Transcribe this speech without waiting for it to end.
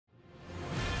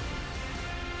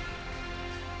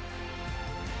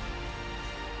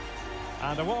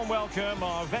And a warm welcome.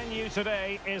 Our venue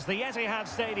today is the Etihad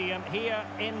Stadium here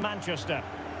in Manchester.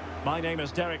 My name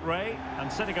is Derek Ray,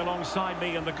 and sitting alongside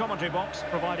me in the commentary box,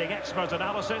 providing expert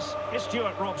analysis, is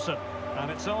Stuart Robson. And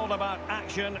it's all about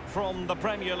action from the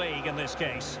Premier League in this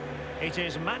case. It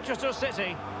is Manchester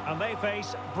City, and they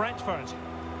face Brentford.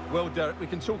 Well, Derek, we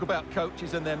can talk about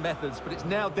coaches and their methods, but it's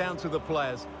now down to the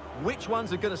players. Which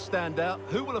ones are going to stand out,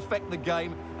 who will affect the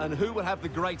game, and who will have the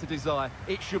greater desire?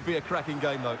 It should be a cracking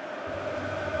game, though.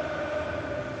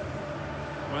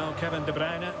 Well, Kevin De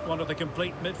Bruyne, one of the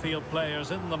complete midfield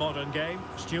players in the modern game.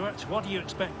 Stuart, what do you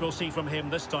expect we'll see from him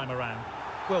this time around?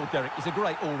 Well, Derek, he's a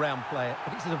great all-round player,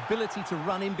 but it's his ability to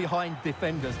run in behind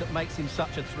defenders that makes him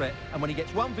such a threat. And when he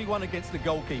gets 1v1 against the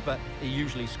goalkeeper, he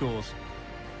usually scores.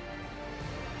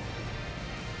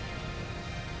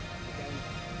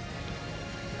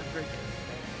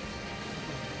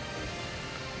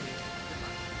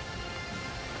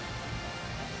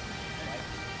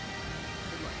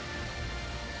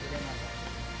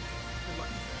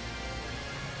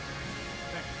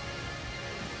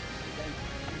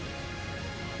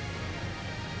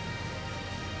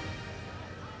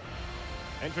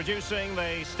 Introducing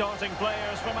the starting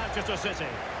players for Manchester City.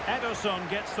 Ederson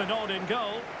gets the nod in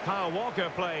goal. Kyle Walker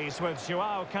plays with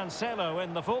Joao Cancelo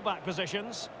in the fullback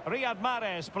positions. Riyad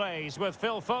Mahrez plays with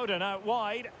Phil Foden out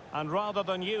wide. And rather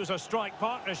than use a strike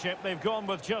partnership, they've gone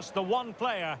with just the one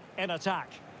player in attack.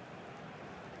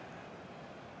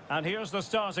 And here's the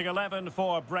starting 11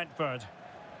 for Brentford.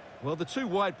 Well, the two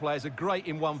wide players are great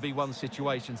in 1v1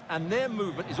 situations, and their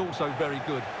movement is also very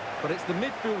good. But it's the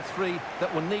midfield three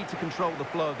that will need to control the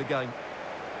flow of the game.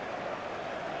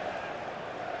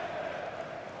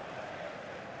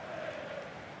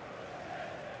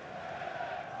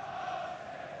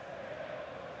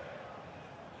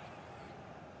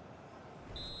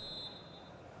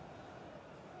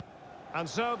 And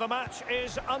so the match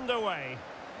is underway.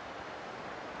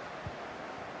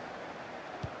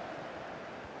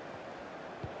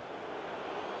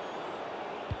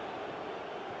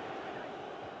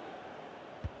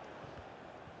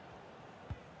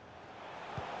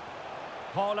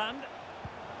 Haaland,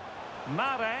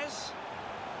 Mahrez,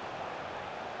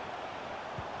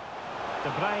 De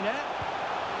Bruyne,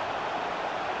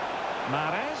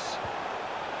 Mahrez,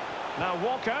 now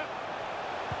Walker.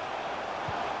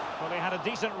 Well, he had a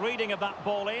decent reading of that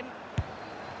ball in.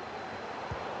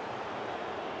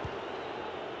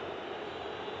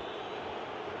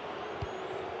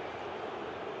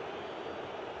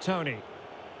 Tony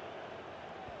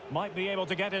might be able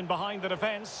to get in behind the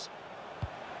defence.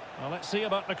 Well, let's see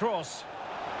about the cross.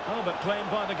 Oh, but claimed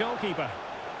by the goalkeeper.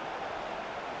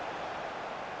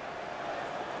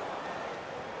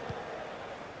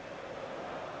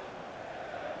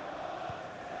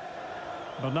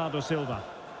 Bernardo Silva.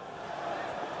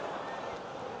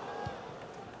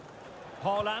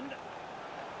 Haaland.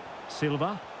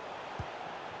 Silva.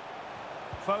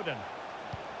 Foden.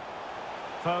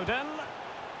 Foden.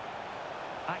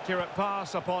 Accurate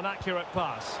pass upon accurate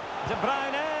pass. De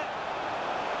Bruyne.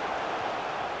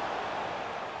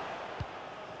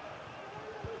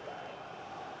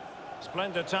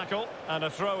 Splendid tackle, and a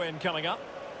throw-in coming up.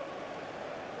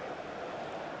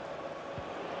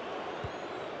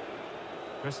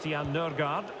 Christian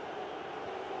Nørgaard.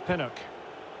 Pinnock.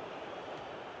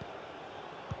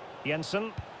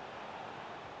 Jensen.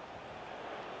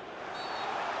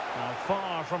 Now,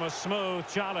 far from a smooth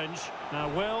challenge. Now,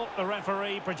 will the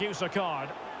referee produce a card?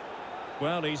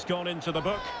 Well, he's gone into the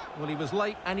book. Well, he was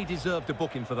late, and he deserved a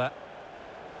booking for that.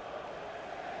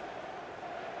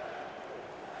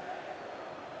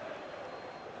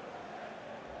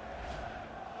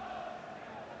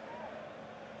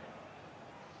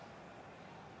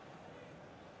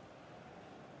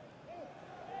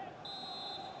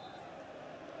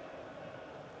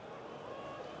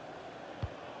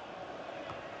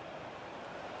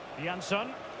 Jensen.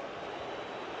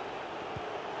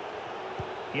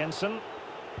 Jensen.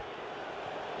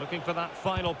 Looking for that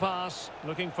final pass.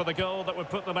 Looking for the goal that would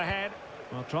put them ahead.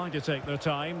 Well, trying to take their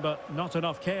time, but not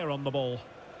enough care on the ball.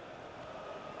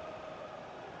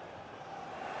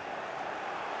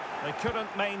 They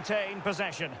couldn't maintain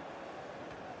possession.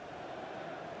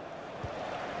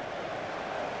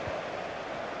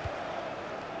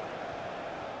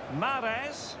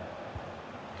 Mahrez.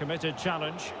 Committed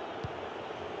challenge.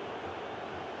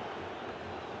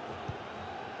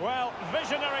 Well,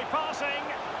 visionary passing.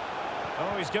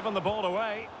 Oh, he's given the ball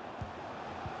away.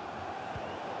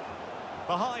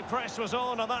 The high press was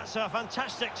on, and that's a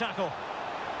fantastic tackle.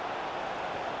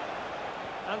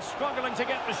 And struggling to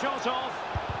get the shot off.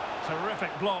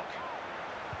 Terrific block.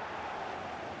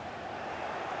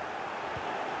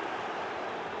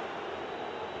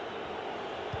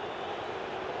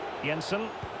 Jensen.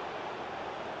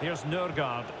 Here's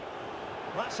Nørgaard.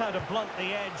 That's how to blunt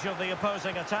the edge of the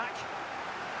opposing attack.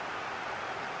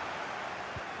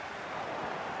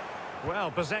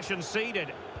 Well, possession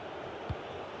ceded.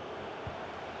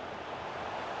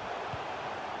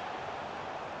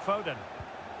 Foden.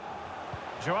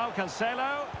 Joao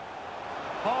Cancelo.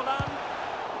 Haaland.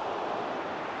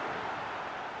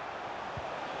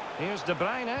 Here's De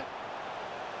Bruyne.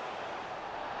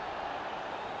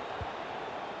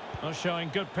 Oh, showing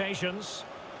good patience.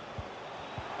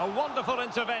 A wonderful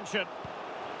intervention.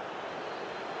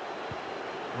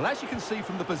 Well, as you can see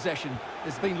from the possession,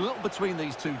 there's been little between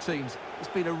these two teams. It's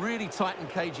been a really tight and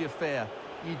cagey affair.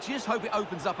 You just hope it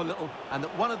opens up a little and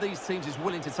that one of these teams is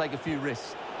willing to take a few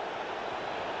risks.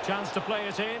 Chance to play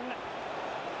it in.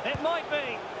 It might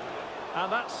be.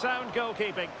 And that's sound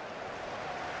goalkeeping.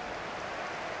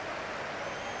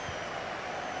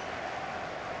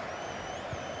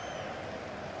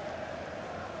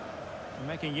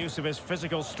 Making use of his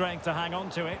physical strength to hang on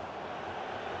to it.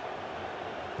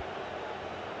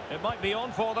 It might be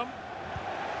on for them.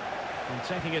 And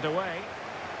taking it away.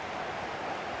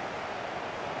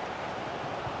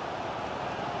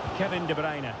 Kevin De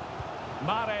Bruyne.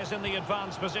 Mahrez in the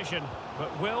advanced position.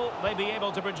 But will they be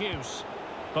able to produce?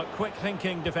 But quick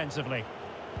thinking defensively.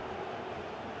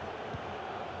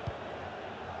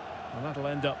 And that'll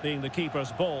end up being the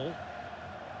keeper's ball.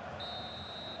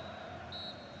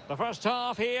 The first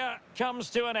half here comes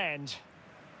to an end.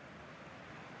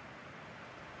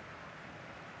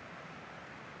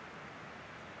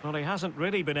 Well, he hasn't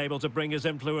really been able to bring his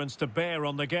influence to bear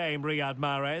on the game, Riyad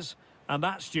Mahrez. And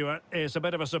that, Stuart, is a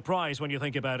bit of a surprise when you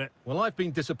think about it. Well, I've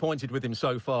been disappointed with him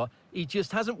so far. He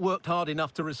just hasn't worked hard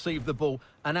enough to receive the ball.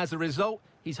 And as a result,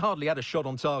 he's hardly had a shot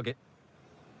on target.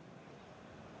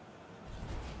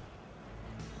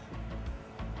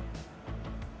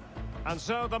 And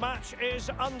so the match is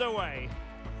underway.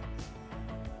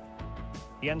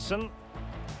 Jensen.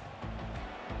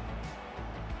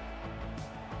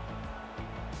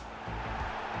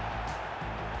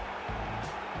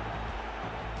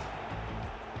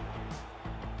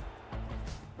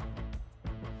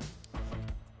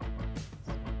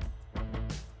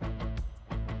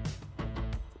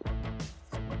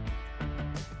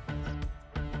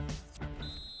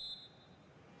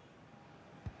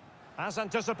 As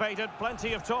anticipated,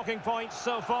 plenty of talking points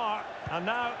so far. And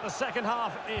now the second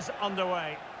half is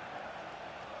underway.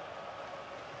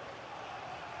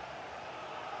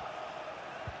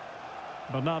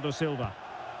 Bernardo Silva.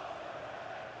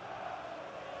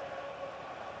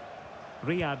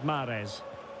 Riyad Mahrez.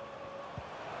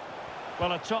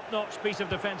 Well, a top-notch piece of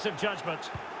defensive judgment.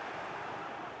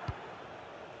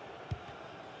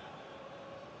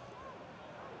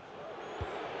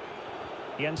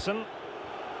 Jensen.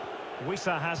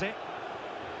 Wissa has it.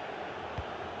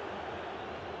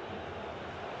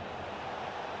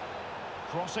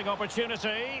 Crossing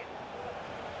opportunity.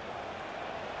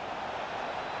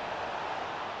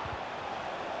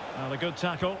 Well, a good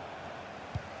tackle.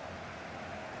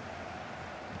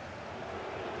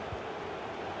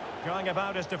 Going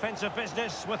about his defensive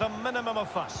business with a minimum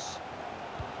of fuss.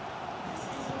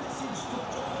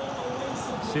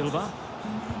 Silva.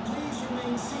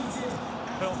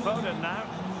 Phil Foden now.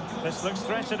 This looks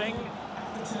threatening.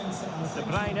 De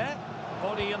Bruyne,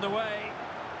 body in the way.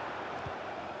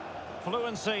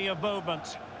 Fluency of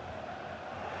movement.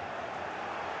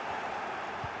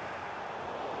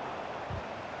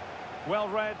 Well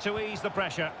read to ease the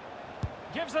pressure.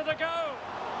 Gives it a go.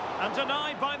 And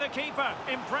denied by the keeper.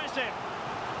 Impressive.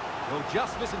 Well,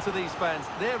 just listen to these fans.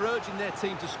 They're urging their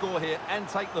team to score here and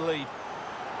take the lead.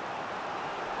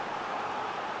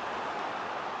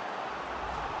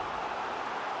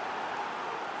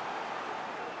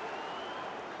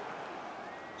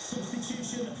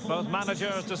 Both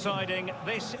managers deciding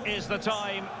this is the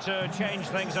time to change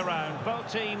things around.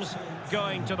 Both teams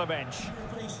going to the bench.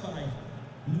 Replaced by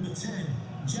number 10,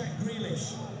 Jack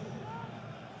Grealish.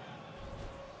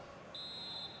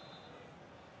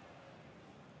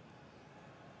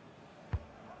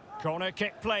 Corner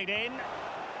kick played in.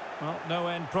 Well, no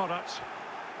end product.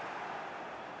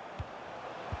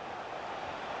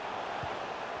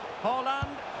 Haaland.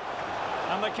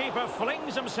 And the keeper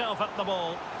flings himself at the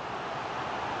ball.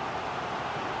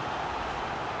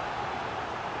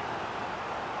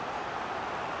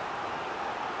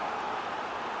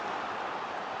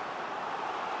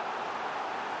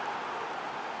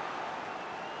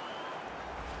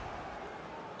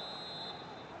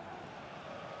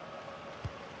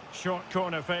 Short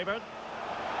corner favoured.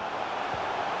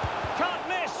 Can't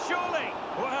miss, surely.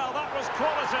 Well, that was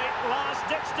quality.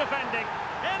 Last-ditch defending.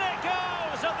 In it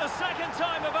goes at the second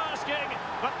time of asking,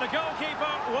 but the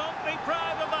goalkeeper won't be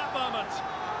proud of that moment.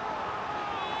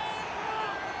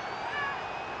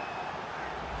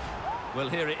 Well,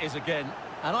 here it is again,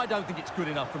 and I don't think it's good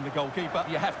enough from the goalkeeper.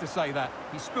 You have to say that.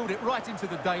 He spilled it right into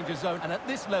the danger zone, and at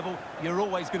this level, you're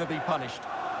always going to be punished.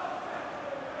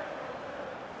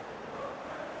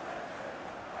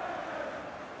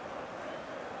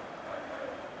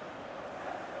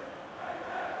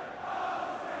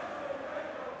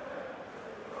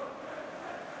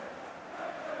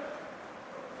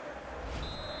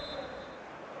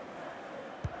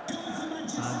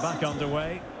 And back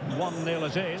underway, 1-0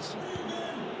 it is.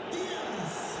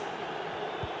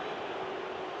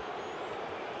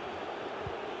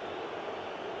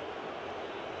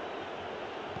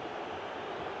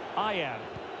 Ayer.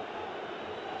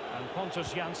 And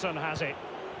Pontus Jansson has it.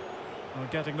 Well,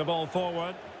 getting the ball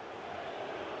forward.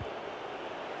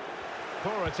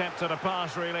 Poor attempt at a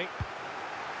pass, really.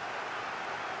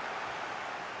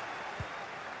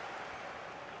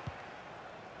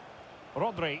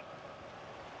 Rodri.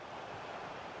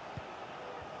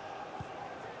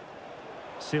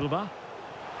 Silva.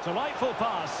 Delightful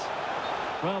pass.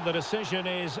 Well, the decision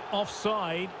is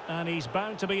offside, and he's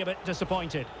bound to be a bit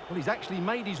disappointed. Well, he's actually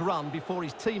made his run before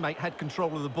his teammate had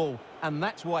control of the ball, and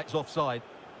that's why it's offside.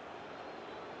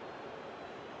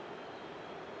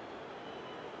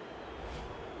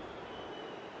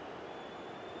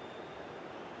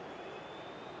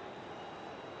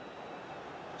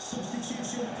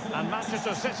 Substitution for And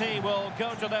Manchester City will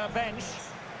go to their bench.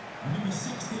 number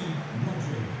 16,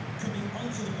 Rodri. Coming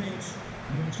onto the pitch,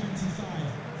 number 25,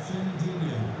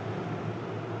 Fernandinho.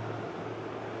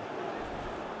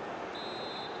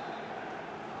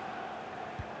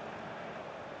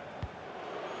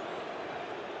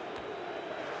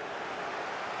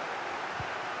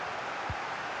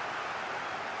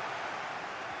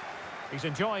 He's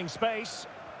enjoying space.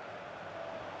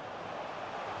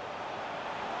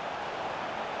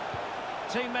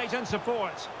 Teammate and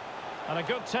support. And a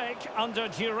good take under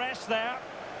duress there.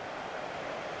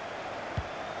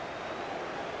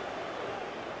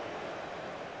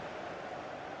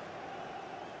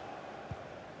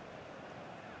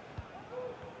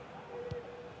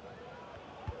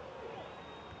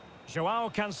 Joao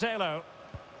Cancelo.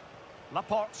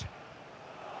 Laporte.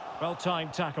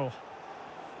 Well-timed tackle.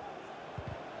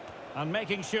 And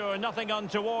making sure nothing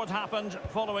untoward happened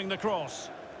following the cross.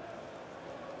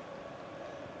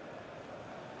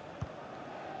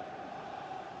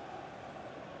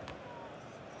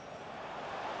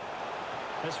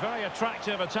 It's very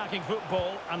attractive attacking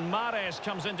football, and Mahrez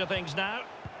comes into things now,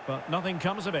 but nothing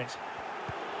comes of it.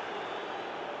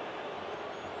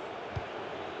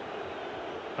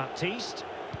 Baptiste.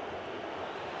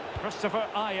 Christopher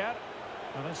Ayer.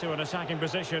 Well, into an attacking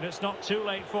position. It's not too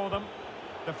late for them.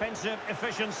 Defensive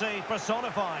efficiency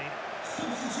personified.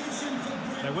 Substitution for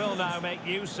Brentford. They will now make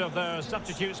use of their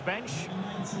substitutes bench. Number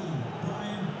 19,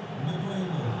 Brian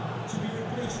Maguire. To be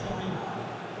replaced by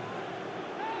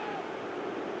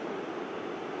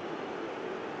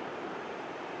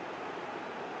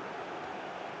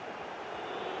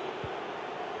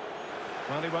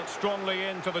Well, he went strongly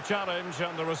into the challenge,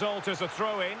 and the result is a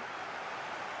throw-in.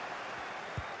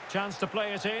 Chance to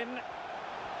play it in.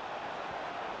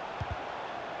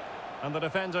 And the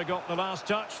defender got the last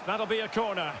touch. That'll be a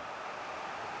corner.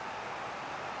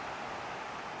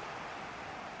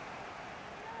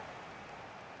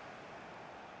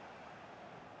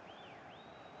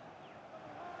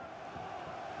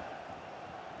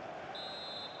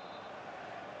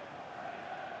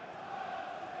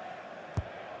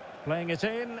 Playing it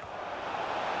in.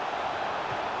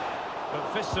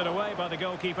 But fisted away by the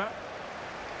goalkeeper.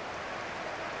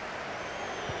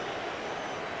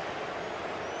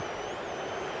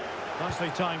 Nicely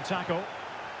timed tackle.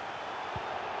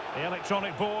 The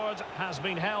electronic board has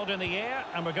been held in the air,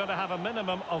 and we're going to have a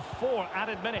minimum of 4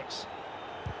 added minutes.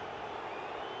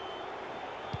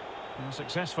 And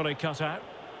successfully cut out.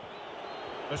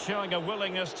 They're showing a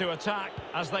willingness to attack,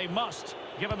 as they must,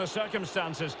 given the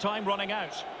circumstances. Time running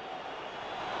out.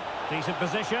 Decent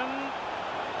position.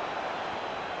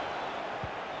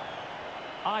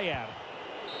 Ayer.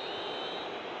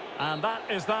 And that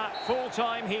is that. Full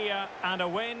time here and a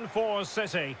win for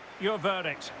City. Your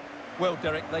verdict? Well,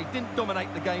 Derek, they didn't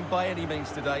dominate the game by any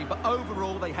means today, but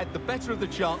overall they had the better of the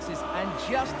chances and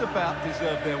just about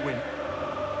deserved their win.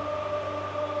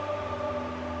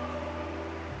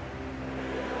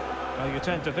 Well, you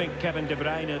tend to think Kevin De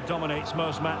Bruyne dominates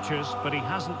most matches, but he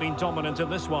hasn't been dominant in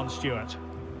this one, Stuart.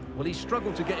 Well, he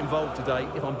struggled to get involved today,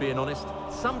 if I'm being honest.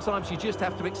 Sometimes you just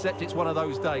have to accept it's one of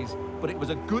those days. But it was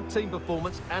a good team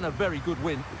performance and a very good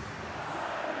win.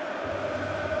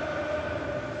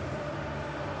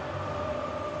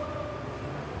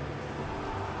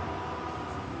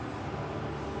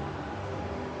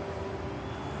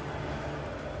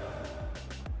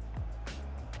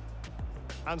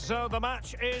 And so the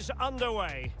match is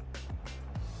underway.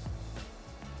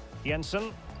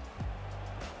 Jensen.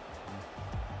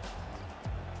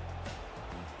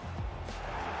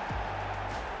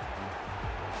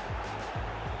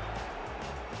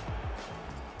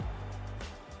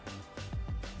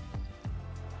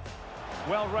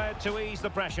 Well read to ease the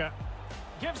pressure.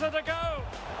 Gives it a go.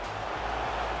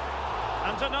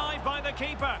 And denied by the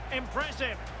keeper.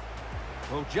 Impressive.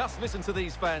 Well, just listen to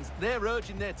these fans. They're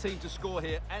urging their team to score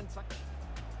here and...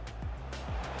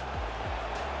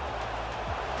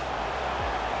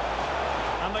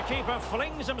 And the keeper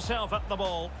flings himself at the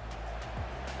ball.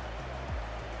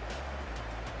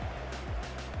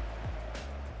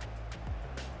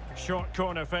 Short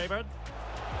corner favoured.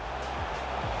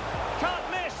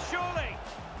 Can't miss, surely.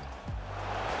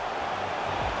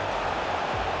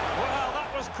 Well,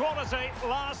 that was quality.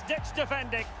 Last-ditch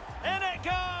defending. In it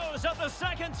goes at the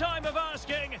second time of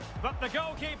asking, but the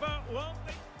goalkeeper won't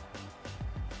be...